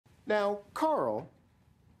Now, Carl,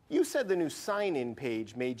 you said the new sign-in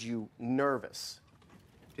page made you nervous.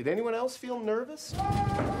 Did anyone else feel nervous?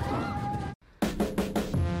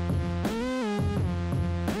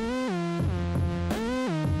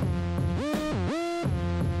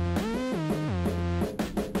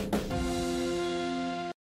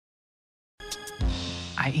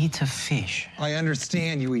 I eat a fish. I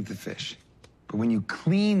understand you eat the fish. But when you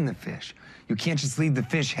clean the fish, you can't just leave the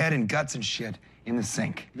fish head and guts and shit in the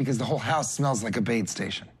sink because the whole house smells like a bait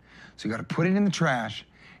station. So you gotta put it in the trash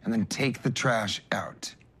and then take the trash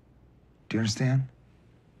out. Do you understand?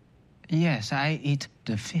 Yes, I eat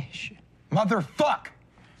the fish. Motherfuck!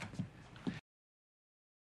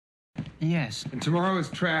 Yes, And tomorrow is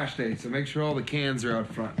trash day, so make sure all the cans are out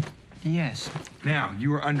front. yes. Now,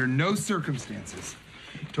 you are under no circumstances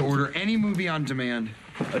to order any movie on demand,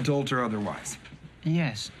 adult or otherwise.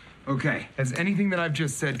 Yes, Okay, has anything that I've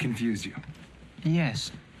just said confused you?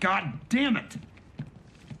 yes. God damn it!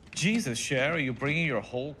 Jesus, Cher, are you bringing your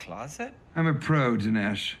whole closet? I'm a pro,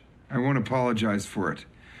 Dinesh. I won't apologize for it.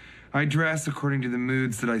 I dress according to the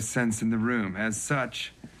moods that I sense in the room. As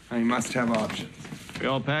such, I must have options. We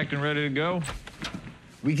all packed and ready to go?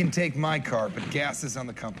 We can take my car, but gas is on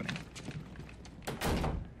the company.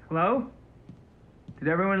 Hello? Did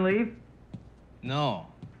everyone leave? No.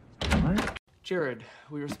 What? Jared,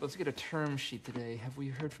 we were supposed to get a term sheet today. Have we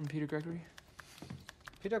heard from Peter Gregory?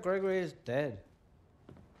 Peter Gregory is dead.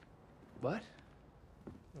 What?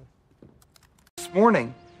 This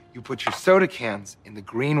morning, you put your soda cans in the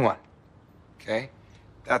green one, okay?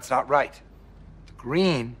 That's not right. The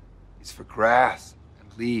green is for grass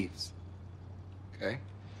and leaves, okay?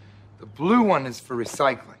 The blue one is for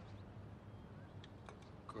recycling.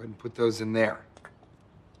 Go ahead and put those in there.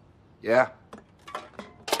 Yeah?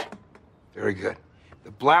 Very good.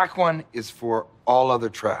 The black one is for all other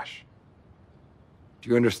trash. Do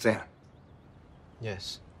you understand?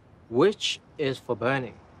 Yes. Which is for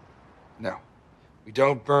burning. No. We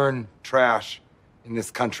don't burn trash in this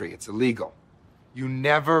country. It's illegal. You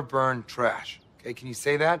never burn trash. Okay, can you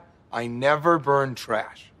say that? I never burn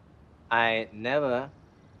trash. I never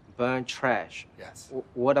burn trash. Yes.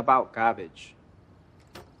 What about garbage?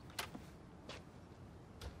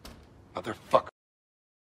 Motherfucker.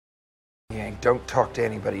 Yang, don't talk to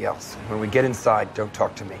anybody else. When we get inside, don't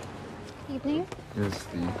talk to me. Evening. Here's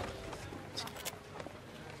the...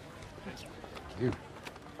 Thank you.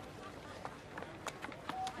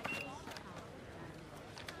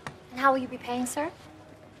 And how will you be paying, sir?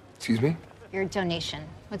 Excuse me? Your donation.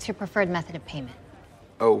 What's your preferred method of payment?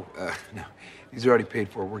 Oh, no. These are already paid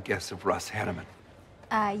for. We're guests of Russ Hanneman.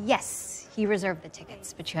 Yes. He reserved the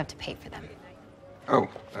tickets, but you have to pay for them. Oh,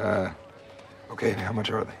 okay. How much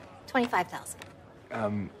are they?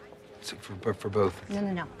 25,000. So for both?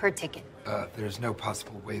 No. Per ticket. There's no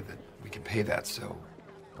possible way that we can pay that, so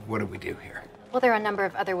what do we do here? Well, there are a number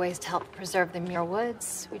of other ways to help preserve the Muir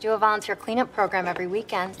Woods. We do a volunteer cleanup program every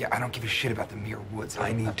weekend. Yeah, I don't give a shit about the Muir Woods.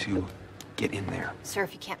 I need to get in there. Sir,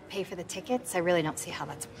 if you can't pay for the tickets, I really don't see how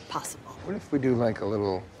that's possible. What if we do like a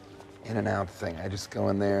little in and out thing? I just go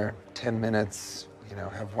in there, 10 minutes,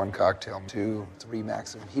 have one cocktail, 2, 3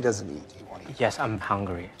 maximum. He doesn't eat. He won't eat. Yes, I'm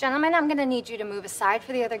hungry. Gentlemen, I'm going to need you to move aside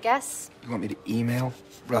for the other guests. You want me to email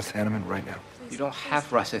Russ Hanneman right now? You don't have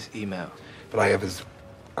Russ's email. But I have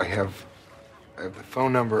the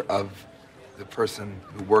phone number of the person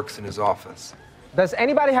who works in his office. Does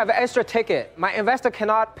anybody have an extra ticket? My investor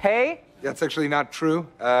cannot pay? That's actually not true.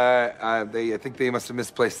 I think they must have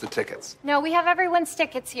misplaced the tickets. No, we have everyone's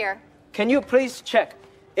tickets here. Can you please check?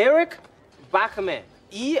 Eric Bachman.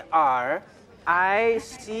 E-R-I-C-A-R.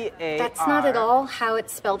 That's not at all how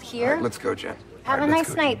it's spelled here. All right, let's go, Jen. Have All a right, nice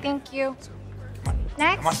let's go, night. Jen. Thank you. Come on.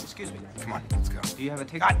 Next. Come on. Excuse me. Come on, let's go. Do you have a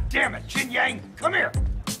ticket? God damn it, Jian Yang, come here.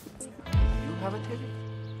 You have a ticket?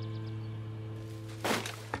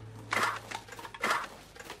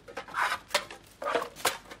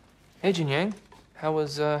 Hey, Jian Yang. How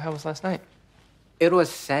was last night? It was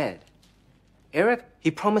sad. Eric,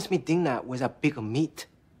 he promised me dinner with a big meat.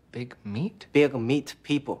 Big meat? Big meat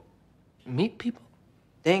people. Meat people?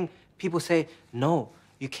 Then people say, no,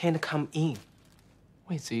 you can't come in.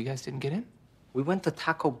 Wait, so you guys didn't get in? We went to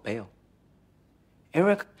Taco Bell.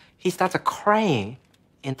 Eric, he started crying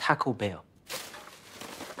in Taco Bell.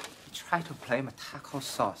 He tried to blame a taco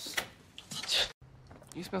sauce.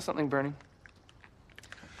 You smell something burning?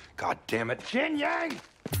 God damn it, Jian Yang!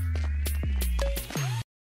 Do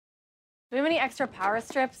we have any extra power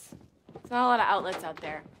strips? There's not a lot of outlets out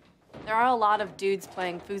there. There are a lot of dudes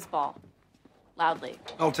playing foosball. Loudly.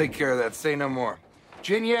 I'll take care of that. Say no more.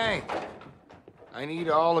 Jian Yang, I need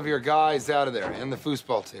all of your guys out of there and the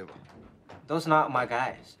foosball table. Those not my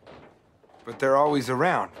guys. but they're always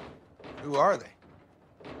around. Who are they?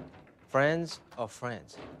 Friends of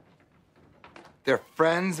friends. They're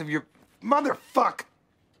friends of your motherfuck.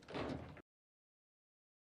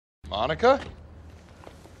 Monica?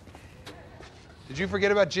 Did you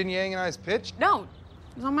forget about Jian Yang and I's pitch? No,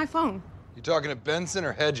 it was on my phone. You talking to Benson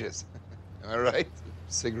or Hedges? Am I right?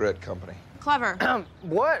 Cigarette company. Clever.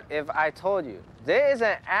 What if I told you there is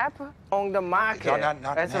an app on the market? No,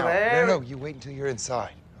 not that's now. very- No, you wait until you're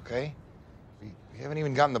inside, okay? We haven't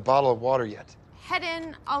even gotten the bottle of water yet. Head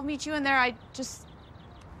in. I'll meet you in there. I just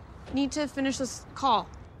need to finish this call.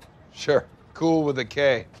 Sure. Cool with a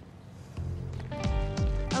K.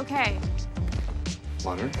 Okay.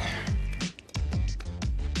 Leonard?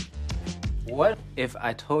 What if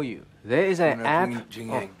I told you there is an app? Jian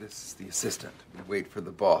Yang, this is the assistant. We wait for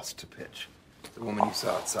the boss to pitch. The woman you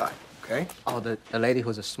saw outside, okay? Oh, the lady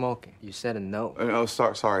who's smoking. You said no. Oh,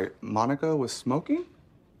 sorry. Monica was smoking?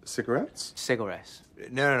 Cigarettes? Cigarettes.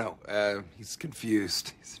 No. He's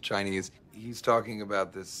confused. He's Chinese. He's talking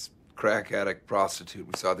about this crack addict prostitute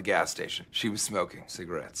we saw at the gas station. She was smoking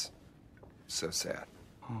cigarettes. So sad.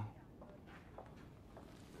 Oh.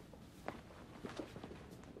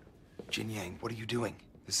 Jian Yang, what are you doing?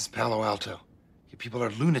 This is Palo Alto. You people are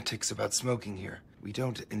lunatics about smoking here. We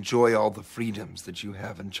don't enjoy all the freedoms that you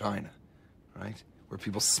have in China, right? Where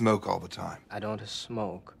people smoke all the time. I don't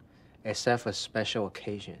smoke, except for special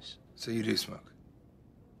occasions. So you do smoke?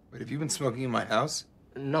 Wait, have you been smoking in my house?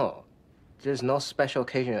 No, there's no special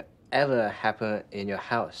occasion ever happen in your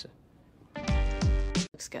house.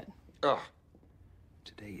 Looks good. Ugh.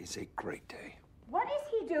 Today is a great day. What is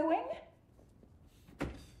he doing?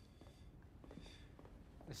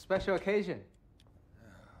 A special occasion.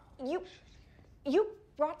 You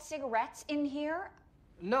brought cigarettes in here?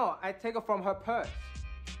 No, I take it from her purse.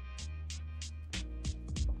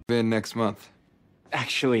 In next month.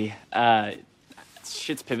 Actually,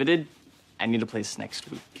 shit's pivoted. I need a place next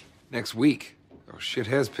week. Next week? Oh, shit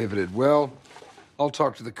has pivoted. Well, I'll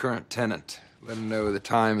talk to the current tenant. Let him know the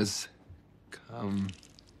time has come.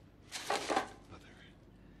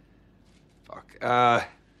 Fuck.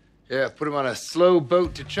 Yeah, put him on a slow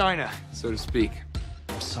boat to China, so to speak.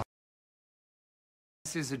 I'm sorry.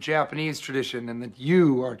 This is a Japanese tradition, and that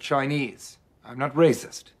you are Chinese. I'm not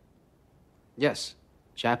racist. Yes,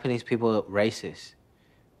 Japanese people are racist.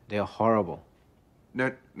 They're horrible.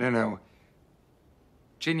 No.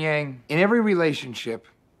 Jian Yang, in every relationship,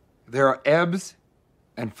 there are ebbs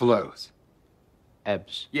and flows.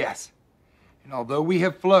 Ebbs. Yes. And although we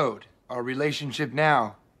have flowed, our relationship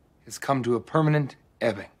now has come to a permanent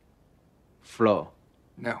ebbing. Flow.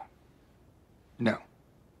 No.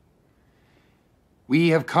 We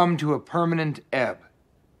have come to a permanent ebb.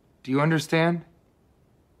 Do you understand?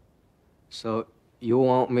 So you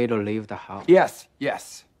want me to leave the house?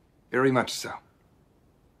 Yes. Very much so.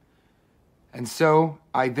 And so,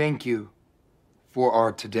 I thank you for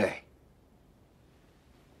our today.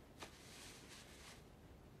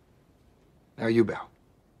 Now you bow.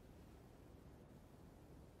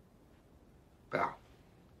 Bow.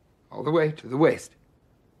 All the way to the waist.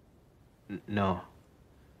 No.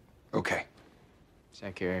 Okay.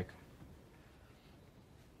 Thank you, Eric.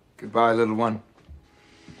 Goodbye, little one.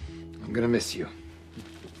 I'm gonna miss you.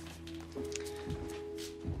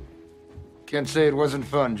 Can't say it wasn't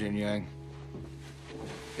fun, Jian Yang.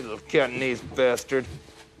 You little Cantonese bastard.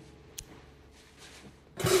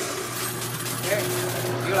 Hey,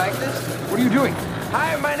 you like this? What are you doing?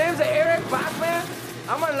 Hi, my name's Eric Bachman.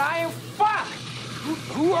 I'm a lying fuck.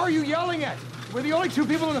 Who are you yelling at? We're the only two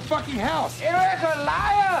people in the fucking house. Eric, a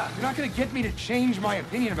liar! You're not gonna get me to change my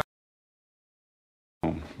opinion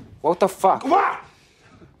about. What the fuck? What?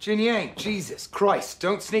 Jian Yang, Jesus Christ,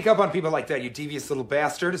 don't sneak up on people like that, you devious little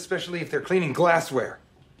bastard, especially if they're cleaning glassware.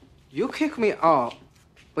 You kick me out,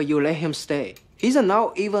 but you let him stay. He's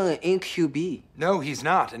not even in QB. No, he's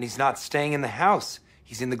not, and he's not staying in the house.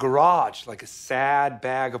 He's in the garage like a sad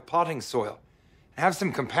bag of potting soil. Have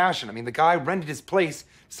some compassion. I mean, the guy rented his place to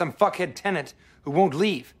some fuckhead tenant who won't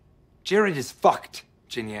leave. Jared is fucked,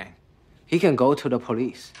 Jian Yang. He can go to the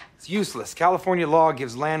police. It's useless. California law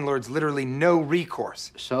gives landlords literally no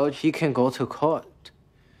recourse. So he can go to court.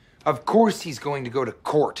 Of course he's going to go to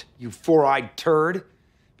court, you four-eyed turd.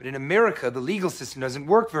 But in America, the legal system doesn't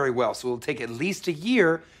work very well, so it'll take at least a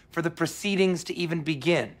year for the proceedings to even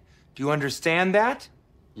begin. Do you understand that?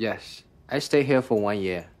 Yes. I stay here for 1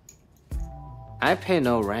 year. I pay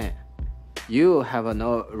no rent. You have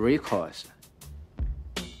no recourse.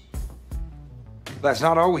 That's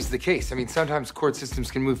not always the case. I mean, sometimes court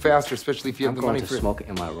systems can move faster, especially if you have the money for... I'm going to smoke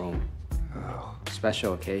in my room. Oh.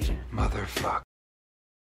 Special occasion. Motherfucker.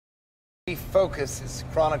 Focus is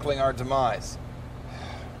chronicling our demise.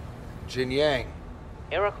 Jian Yang.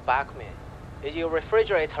 Eric Bachman, is your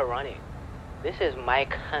refrigerator running? This is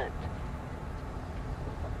Mike Hunt.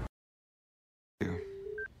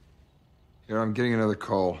 Here, I'm getting another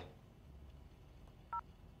call.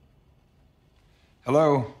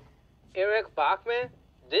 Hello? Eric Bachman,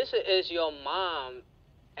 this is your mom,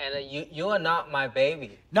 and you are not my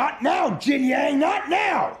baby. Not now, Jian Yang, not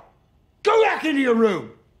now! Go back into your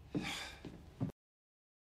room!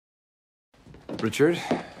 Richard,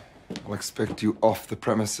 I'll expect you off the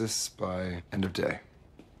premises by end of day.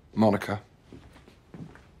 Monica.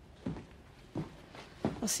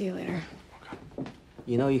 I'll see you later.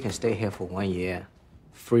 You know you can stay here for 1 year.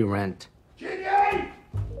 Free rent.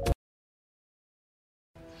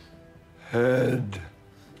 Head.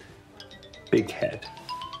 Big head.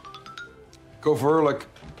 Go for Ehrlich.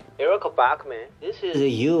 Eric Bachman, this is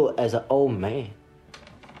you as an old man.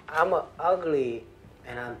 I'm ugly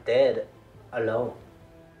and I'm dead alone.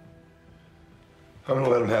 I'm gonna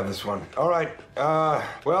let him have this one. All right.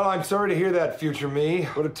 Well, I'm sorry to hear that, future me.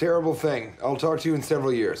 What a terrible thing. I'll talk to you in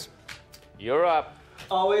several years. You're up.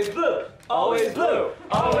 Always blue, always blue,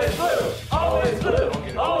 always blue, always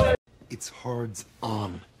blue, always. It's hards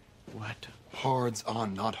on. What? Hards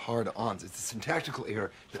on, not hard-ons. It's a syntactical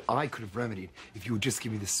error that I could have remedied if you would just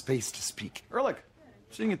give me the space to speak. Ehrlich,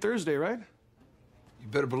 seeing you Thursday, right? You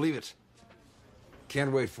better believe it.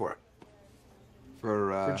 Can't wait for it.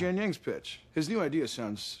 For Jian Yang's pitch. His new idea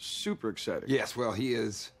sounds super exciting. Yes, well, he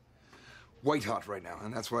is white hot right now,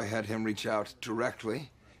 and that's why I had him reach out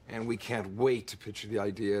directly, and we can't wait to pitch you the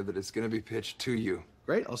idea that it's going to be pitched to you.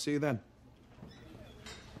 Great, I'll see you then.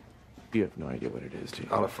 You have no idea what it is, do you?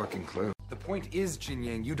 Not a fucking clue. The point is, Jian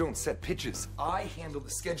Yang, you don't set pitches. I handle the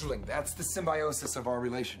scheduling. That's the symbiosis of our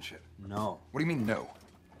relationship. No. What do you mean, no?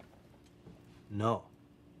 No.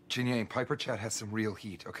 Jian Yang, Piper Chat has some real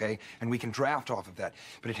heat, okay? And we can draft off of that.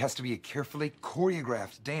 But it has to be a carefully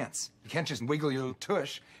choreographed dance. You can't just wiggle your little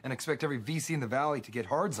tush and expect every VC in the Valley to get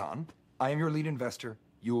hards on. I am your lead investor.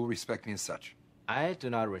 You will respect me as such. I do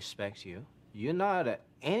not respect you. You're not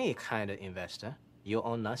any kind of investor. You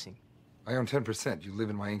own nothing. I own 10%. You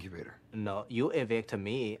live in my incubator. No, you evict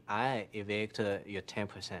me, I evict your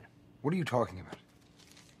 10%. What are you talking about?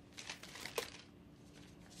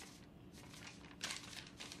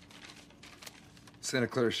 Santa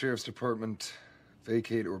Clara Sheriff's Department,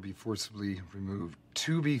 vacate or be forcibly removed.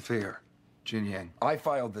 To be fair, Jian Yang, I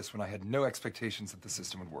filed this when I had no expectations that the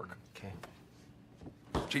system would work. Okay.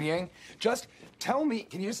 Jian Yang, just tell me,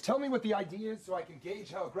 can you just tell me what the idea is so I can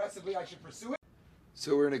gauge how aggressively I should pursue it?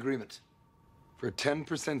 So we're in agreement. For a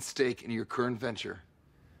 10% stake in your current venture,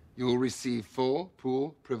 you will receive full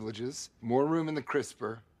pool privileges, more room in the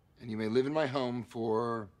crisper, and you may live in my home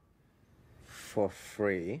for... For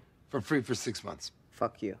free? For free for 6 months.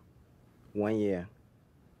 Fuck you. 1 year.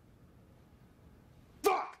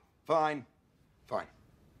 Fuck! Fine. Fine.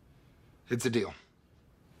 It's a deal.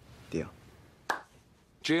 Deal.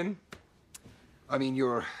 Jin, I mean,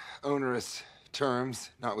 your onerous terms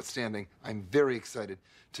notwithstanding, I'm very excited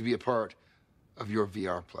to be a part of your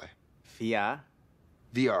VR play. VR?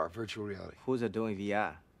 VR, virtual reality. Who's doing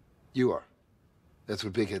VR? You are. That's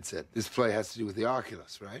what Big Head said. This play has to do with the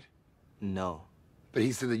Oculus, right? No. But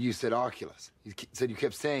he said that you said Oculus. He said you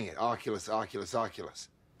kept saying it. Oculus, Oculus, Oculus.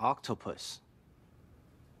 Octopus.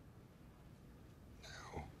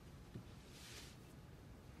 No.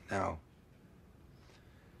 No.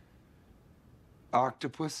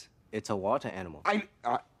 Octopus? It's a water animal. I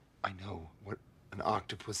know what an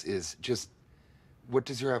octopus is. Just, what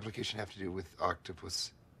does your application have to do with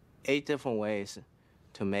octopus? 8 different ways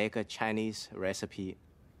to make a Chinese recipe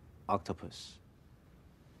octopus.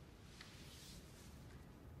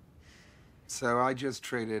 So I just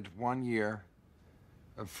traded 1 year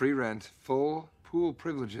of free rent, full pool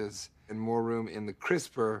privileges, and more room in the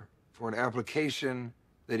crisper for an application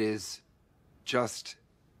that is just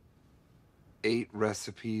 8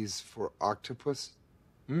 recipes for octopus?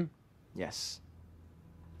 Hmm? Yes.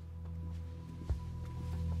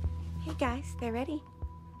 Hey guys, they're ready.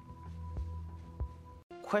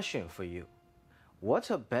 Question for you. What's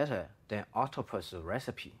better than octopus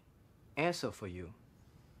recipe? Answer for you.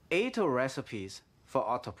 8 recipes for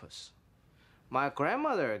octopus. My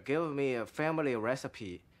grandmother gave me a family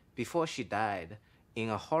recipe before she died in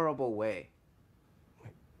a horrible way.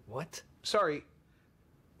 Wait, what? Sorry,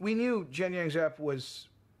 we knew Jian Yang's app was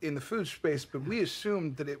in the food space, but we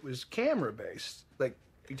assumed that it was camera-based. Like,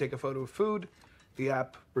 you take a photo of food, the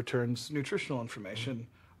app returns nutritional information,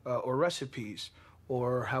 or recipes,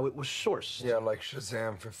 or how it was sourced. Yeah, like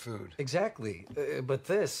Shazam for food. Exactly. But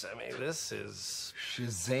this, I mean, this is...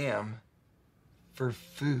 Shazam for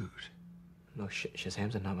food. No,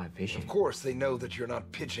 Shazam's are not my vision. Of course, they know that you're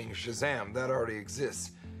not pitching Shazam. That already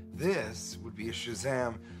exists. This would be a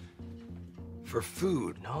Shazam for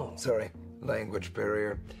food. No. Sorry, language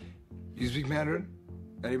barrier. You speak Mandarin?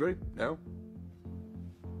 Anybody? No?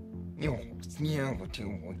 It's not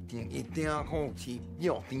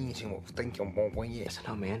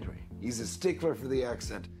Mandarin. He's a stickler for the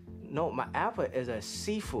accent. No, my apple is a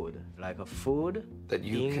seafood, like a food that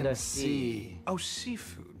you in can the see. sea. Oh,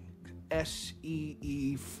 seafood.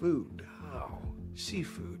 S-E-E food. Oh,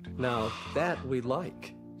 seafood. Now, that we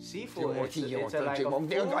like. Seafood, it's like a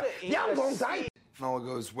food in the sea. If all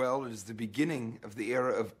goes well, it is the beginning of the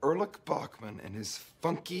era of Erlich Bachman and his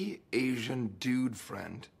funky Asian dude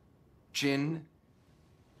friend, Jian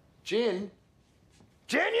Yang!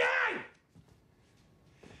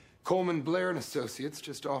 Coleman Blair and Associates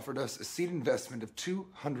just offered us a seed investment of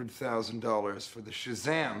 $200,000 for the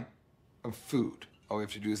Shazam of food. All we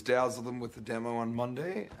have to do is dazzle them with the demo on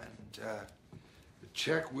Monday, and the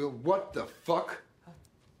check will... What the fuck?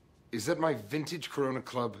 Is that my vintage Corona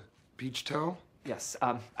Club beach towel? Yes,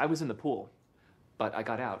 I was in the pool, but I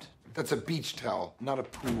got out. That's a beach towel, not a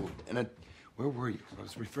pool. And where were you? I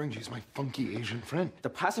was referring to you as my funky Asian friend. The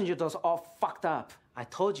passenger doors all fucked up. I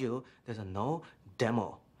told you there's no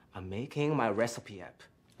demo. I'm making my recipe app.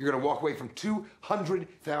 You're gonna walk away from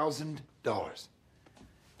 $200,000.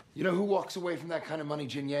 You know who walks away from that kind of money,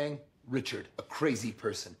 Jian Yang? Richard, a crazy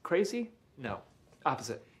person. Crazy? No.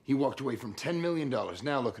 Opposite. He walked away from $10 million.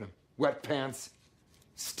 Now look at him. Wet pants,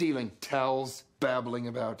 stealing towels, babbling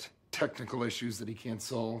about technical issues that he can't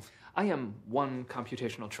solve. I am one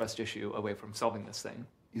computational trust issue away from solving this thing.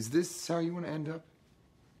 Is this how you want to end up?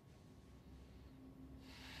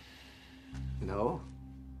 No.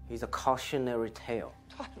 He's a cautionary tale.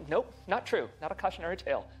 Nope, not true. Not a cautionary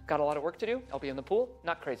tale. Got a lot of work to do. I'll be in the pool.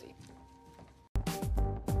 Not crazy.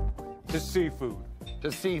 To seafood.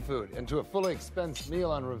 To seafood, and to a fully expensed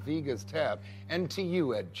meal on Raviga's tab. And to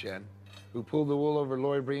you, Ed Chen, who pulled the wool over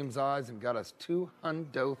Lloyd Bream's eyes and got us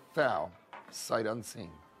 $200,000, sight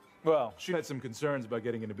unseen. Well, she had some concerns about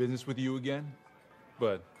getting into business with you again,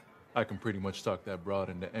 but I can pretty much talk that broad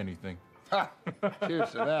into anything. Ha!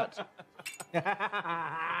 Cheers to that.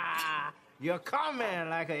 You're coming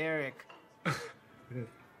like Eric.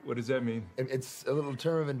 What does that mean? It's a little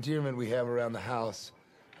term of endearment we have around the house.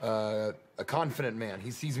 A confident man. He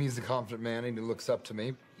sees me as a confident man and he looks up to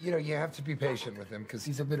me. You know, you have to be patient with him because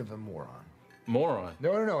he's a bit of a moron. Moron?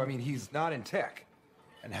 No. I mean, he's not in tech.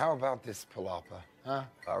 And how about this palapa? Huh?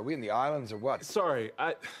 Are we in the islands or what? Sorry,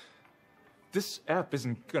 this app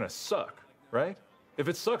isn't gonna suck, right? If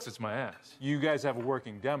it sucks, it's my ass. You guys have a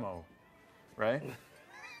working demo, right?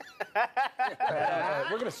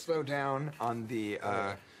 We're gonna slow down on the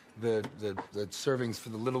servings for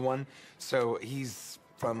the little one. So he's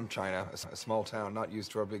from China, a small town, not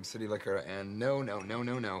used to our big city liquor, and no.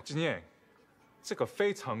 Jian Yang, 这个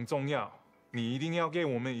非常重要，你一定要给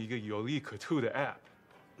我们一个有利可图的 app。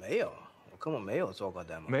没有，我根本没有做过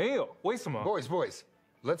demo。没有，为什么 ？Boys,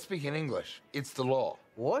 let's speak in English. It's the law.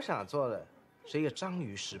 我想做的是一个章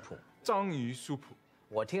鱼食谱。章鱼食谱。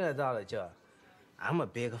我听得到的就 I'm a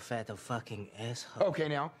big fat fucking asshole. Okay,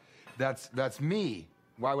 now, that's me.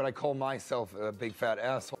 Why would I call myself a big fat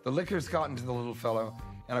asshole? The liquor's gotten to the little fellow,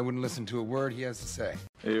 and I wouldn't listen to a word he has to say.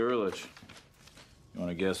 Hey, Ehrlich. You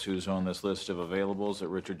want to guess who's on this list of availables that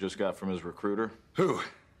Richard just got from his recruiter? Who?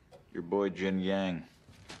 Your boy, Jian Yang.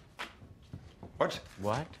 What?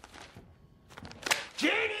 What?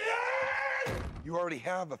 Jian Yang! You already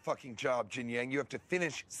have a fucking job, Jian Yang. You have to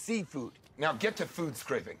finish seafood. Now get to food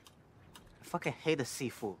scraping. I fucking hate the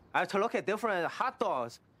seafood. I have to look at different hot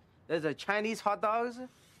dogs. There's a Chinese hot dogs,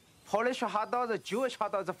 Polish hot dogs, a Jewish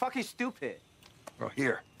hot dogs. It's fucking stupid. Well,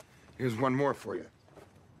 here's one more for you.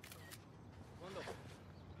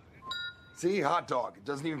 See, hot dog. It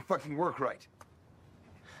doesn't even fucking work right.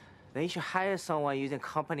 Then you should hire someone using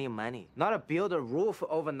company money, not build a roof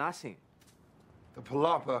over nothing. The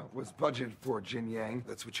palapa was budgeted for, Jian Yang.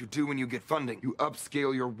 That's what you do when you get funding. You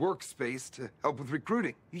upscale your workspace to help with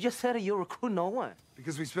recruiting. You just said you recruit no one.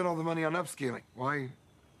 Because we spent all the money on upscaling.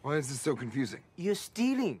 Why is this so confusing? You're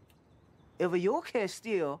stealing. If you can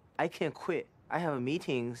steal, I can quit. I have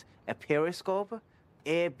meetings at Periscope,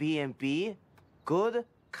 Airbnb, good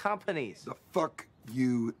companies. The fuck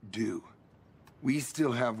you do. We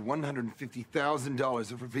still have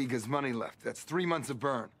 $150,000 of Raviga's money left. That's 3 months of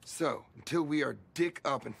burn. So, until we are dick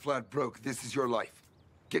up and flat broke, this is your life.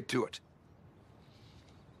 Get to it.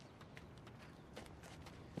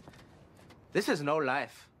 This is no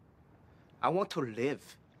life. I want to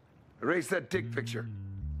live. Erase that dick picture.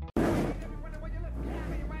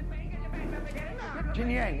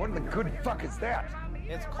 Jian Yang, what in the good fuck is that?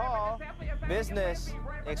 It's called business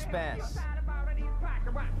expense.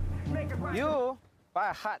 You buy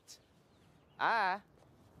a hut. I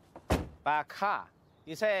buy a car.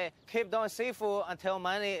 You say, keep doing seafood until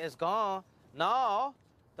money is gone. No,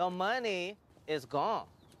 the money is gone.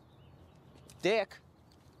 Dick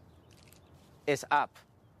is up.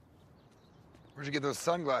 Where'd you get those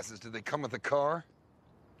sunglasses? Did they come with the car?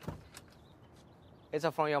 It's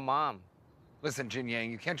from your mom. Listen, Jian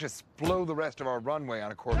Yang, you can't just blow the rest of our runway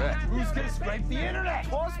on a Corvette. Who's gonna scrape the internet?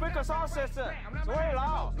 4-speaker sound system. It's very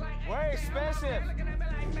loud, very expensive.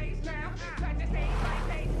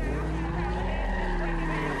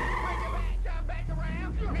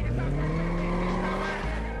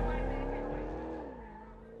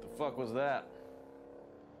 The fuck was that?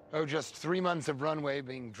 Oh, just 3 months of runway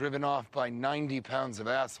being driven off by 90 pounds of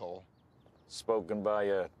asshole. Spoken by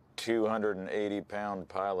a 280-pound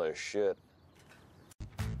pile of shit.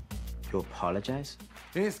 You apologize?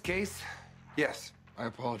 In this case, yes, I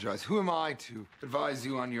apologize. Who am I to advise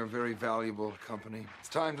you on your very valuable company? It's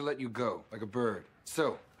time to let you go, like a bird.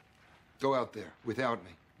 So, go out there without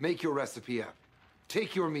me. Make your recipe app.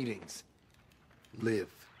 Take your meetings. Live.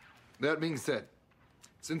 That being said,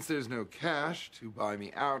 since there's no cash to buy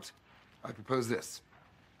me out, I propose this.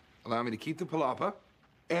 Allow me to keep the palapa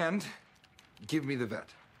and give me the vet.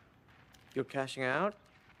 You're cashing out?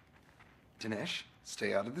 Dinesh,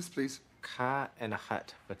 stay out of this, please. Car and a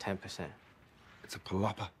hut for 10%. It's a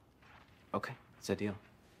palapa. Okay, it's a deal.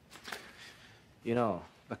 You know,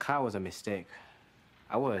 the car was a mistake.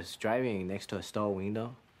 I was driving next to a store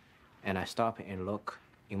window, and I stopped and looked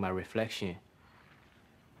in my reflection.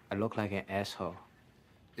 I look like an asshole.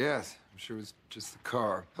 Yes, I'm sure it was just the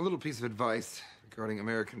car. A little piece of advice regarding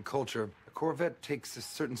American culture. A Corvette takes a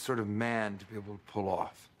certain sort of man to be able to pull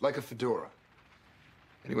off, like a fedora.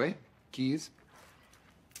 Anyway, keys.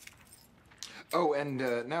 Oh, and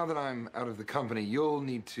now that I'm out of the company, you'll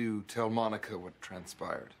need to tell Monica what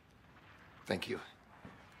transpired. Thank you.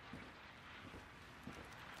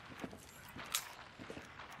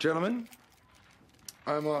 Gentlemen,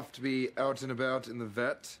 I'm off to be out and about in the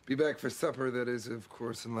vet. Be back for supper, that is, of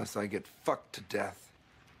course, unless I get fucked to death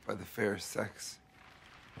by the fair sex.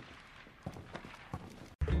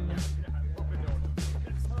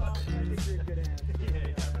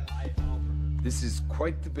 This is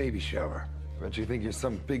quite the baby shower. Bet you think you're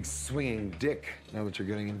some big swinging dick now that you're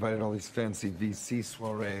getting invited to all these fancy VC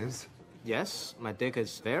soirees. Yes, my dick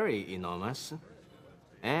is very enormous.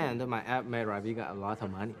 And my app made Raviga a lot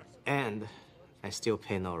of money. And I still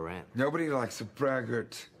pay no rent. Nobody likes a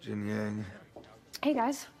braggart, Jian Yang. Hey,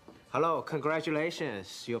 guys. Hello,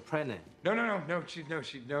 congratulations. You're pregnant. No.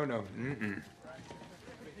 Mm-mm.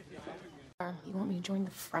 You want me to join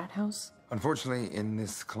the frat house? Unfortunately, in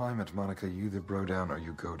this climate, Monica, you either bro down or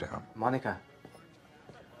you go down. Monica,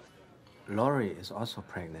 Lori is also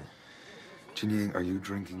pregnant. Jian Yang, are you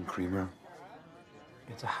drinking creamer?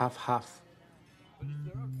 It's a half-half.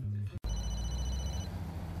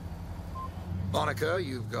 Monica,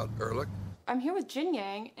 you've got Ehrlich. I'm here with Jian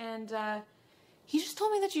Yang, and he just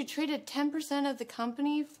told me that you traded 10% of the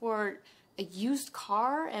company for a used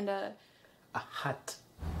car and a hut.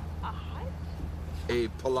 A hut? A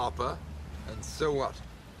palapa. And so what?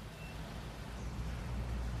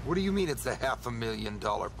 What do you mean it's a $500,000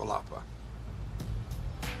 palapa?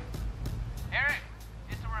 Eric,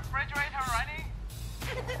 is the refrigerator running?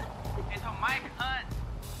 It's a Mike Hunt,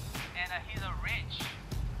 and he's a rich.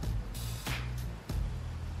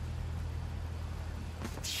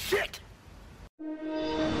 Shit!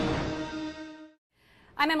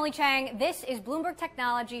 I'm Emily Chang. This is Bloomberg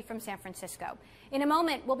Technology from San Francisco. In a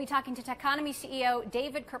moment, we'll be talking to Techonomy CEO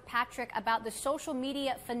David Kirkpatrick about the social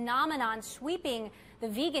media phenomenon sweeping the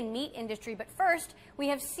vegan meat industry. But first, we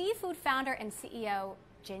have seafood founder and CEO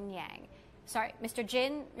Jian Yang. Sorry, Mr.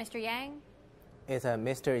 Jin, Mr. Yang? It's a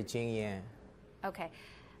Mr. Jian Yang. Okay.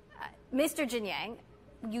 Mr. Jian Yang,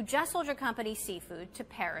 you just sold your company Seafood to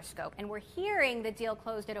Periscope, and we're hearing the deal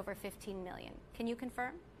closed at over $15 million. Can you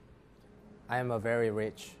confirm? I am a very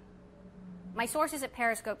rich. My sources at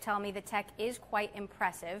Periscope tell me the tech is quite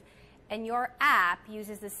impressive, and your app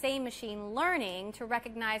uses the same machine learning to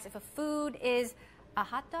recognize if a food is a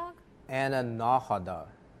hot dog? And a not hot dog.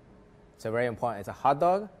 It's very important. It's a hot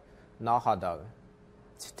dog, not hot dog.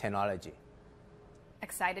 It's technology.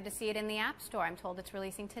 Excited to see it in the App Store. I'm told it's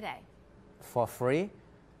releasing today. For free?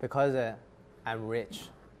 Because I'm rich.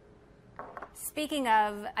 Speaking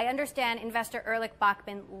of, I understand investor Ehrlich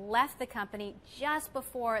Bachman left the company just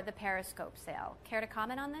before the Periscope sale. Care to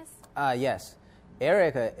comment on this? Yes.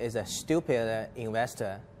 Eric is a stupid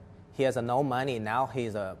investor. He has no money. Now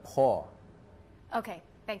he's poor. Okay,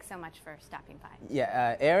 thanks so much for stopping by.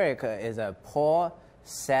 Yeah, Eric is a poor,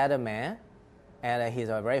 sad man, and he's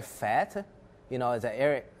very fat. You know,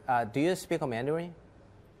 Eric. Do you speak Mandarin?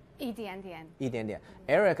 一点点. 一点点.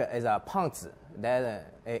 Eric is a 胖子.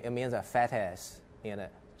 That it means a fat ass in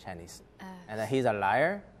Chinese. And he's a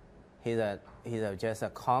liar. He's just a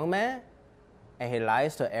con man, and he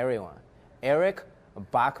lies to everyone. Eric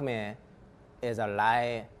Bachman is a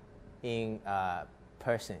lying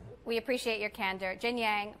person. We appreciate your candor. Jian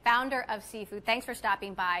Yang, founder of Seafood, thanks for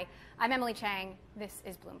stopping by. I'm Emily Chang. This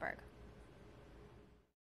is Bloomberg.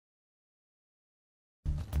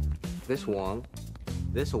 This one,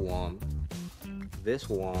 this one, this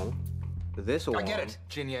one, this one. I get it,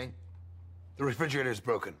 Jian Yang. The refrigerator's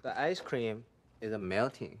broken. The ice cream is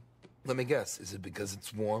melting. Let me guess, is it because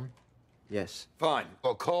it's warm? Yes. Fine.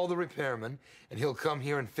 I'll call the repairman, and he'll come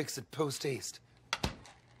here and fix it post-haste.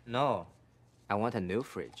 No, I want a new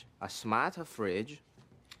fridge. A smarter fridge.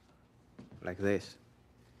 Like this.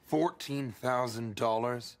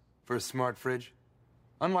 $14,000 for a smart fridge?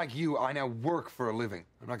 Unlike you, I now work for a living.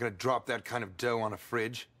 I'm not gonna drop that kind of dough on a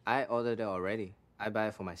fridge. I ordered it already. I buy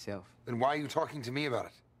it for myself. Then why are you talking to me about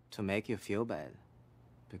it? To make you feel bad.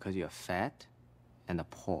 Because you're fat and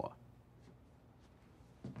poor.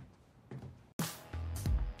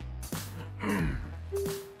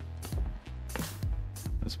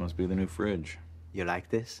 This must be the new fridge. You like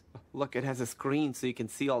this? Look, it has a screen so you can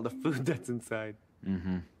see all the food that's inside.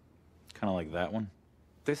 Mm-hmm. Kind of like that one.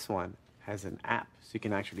 This one has an app so you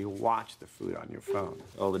can actually watch the food on your phone.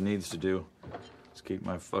 All it needs to do is keep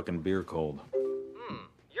my fucking beer cold.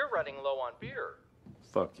 You're running low on beer.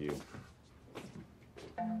 Fuck you.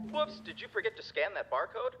 Whoops, did you forget to scan that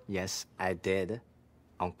barcode? Yes, I did.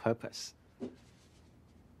 On purpose.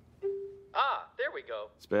 Ah, there we go.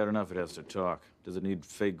 It's bad enough it has to talk. Does it need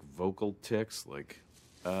fake vocal tics like,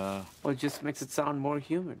 Well, it just makes it sound more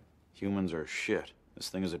human. Humans are shit. This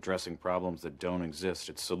thing is addressing problems that don't exist.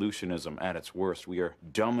 It's solutionism at its worst. We are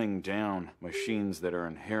dumbing down machines that are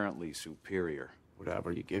inherently superior.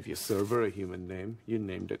 Whatever, you give your server a human name. You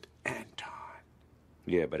named it Anton.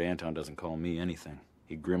 Yeah, but Anton doesn't call me anything.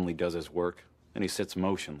 He grimly does his work, and he sits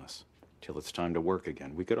motionless till it's time to work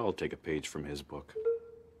again. We could all take a page from his book.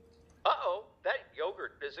 Uh-oh, that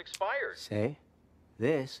yogurt is expired. Say,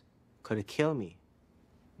 this could kill me.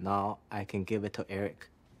 Now I can give it to Eric.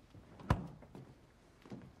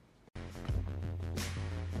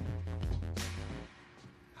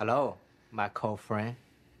 Hello, my co-friend.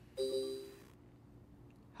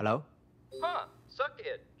 Hello? Huh, suck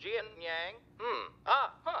it, Jian Yang.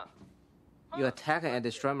 You attack and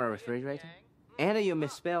destroy my refrigerator? And you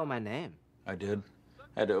misspell my name. I did.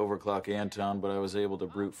 Had to overclock Anton, but I was able to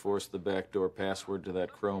brute force the backdoor password to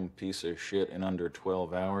that Chrome piece of shit in under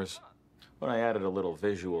 12 hours. When I added a little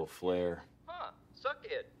visual flair. Suck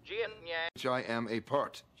it, Jian Yang. Which I am a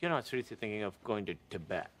part. You're not seriously thinking of going to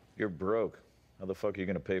Tibet. You're broke. How the fuck are you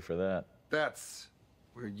gonna pay for that? That's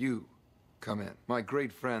where you come in. My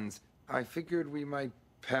great friends, I figured we might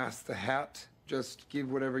pass the hat. Just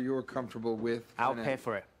give whatever you're comfortable with. I'll pay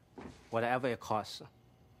for it. Whatever it costs.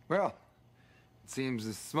 Well, it seems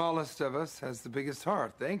the smallest of us has the biggest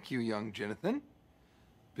heart. Thank you, young Jonathan.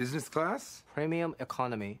 Business class? Premium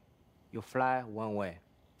economy. You fly one way.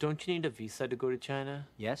 Don't you need a visa to go to China?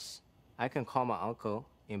 Yes. I can call my uncle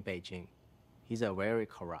in Beijing. He's a very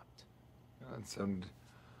corrupt. That sounded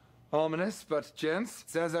ominous, but gents,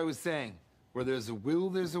 it's as I was saying, where there's a will,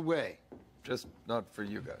 there's a way. Just not for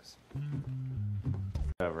you guys.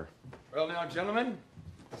 Ever. Well now, gentlemen,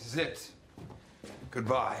 this is it.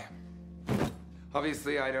 Goodbye.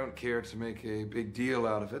 Obviously, I don't care to make a big deal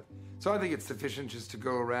out of it, so I think it's sufficient just to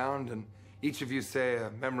go around and each of you say a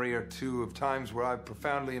memory or two of times where I've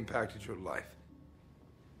profoundly impacted your life.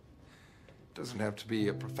 It doesn't have to be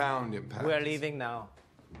a profound impact. We're leaving now.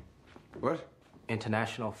 What?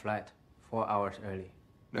 International flight, 4 hours early.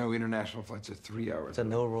 No, international flights are 3 hours. It's a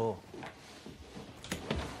no rule.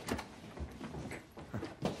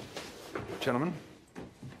 Gentlemen?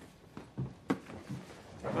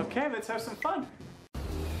 Okay, let's have some fun.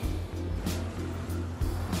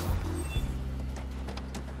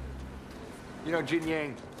 You know, Jian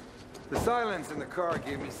Yang, the silence in the car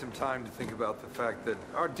gave me some time to think about the fact that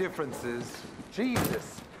our differences...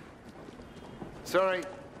 Jesus! Sorry,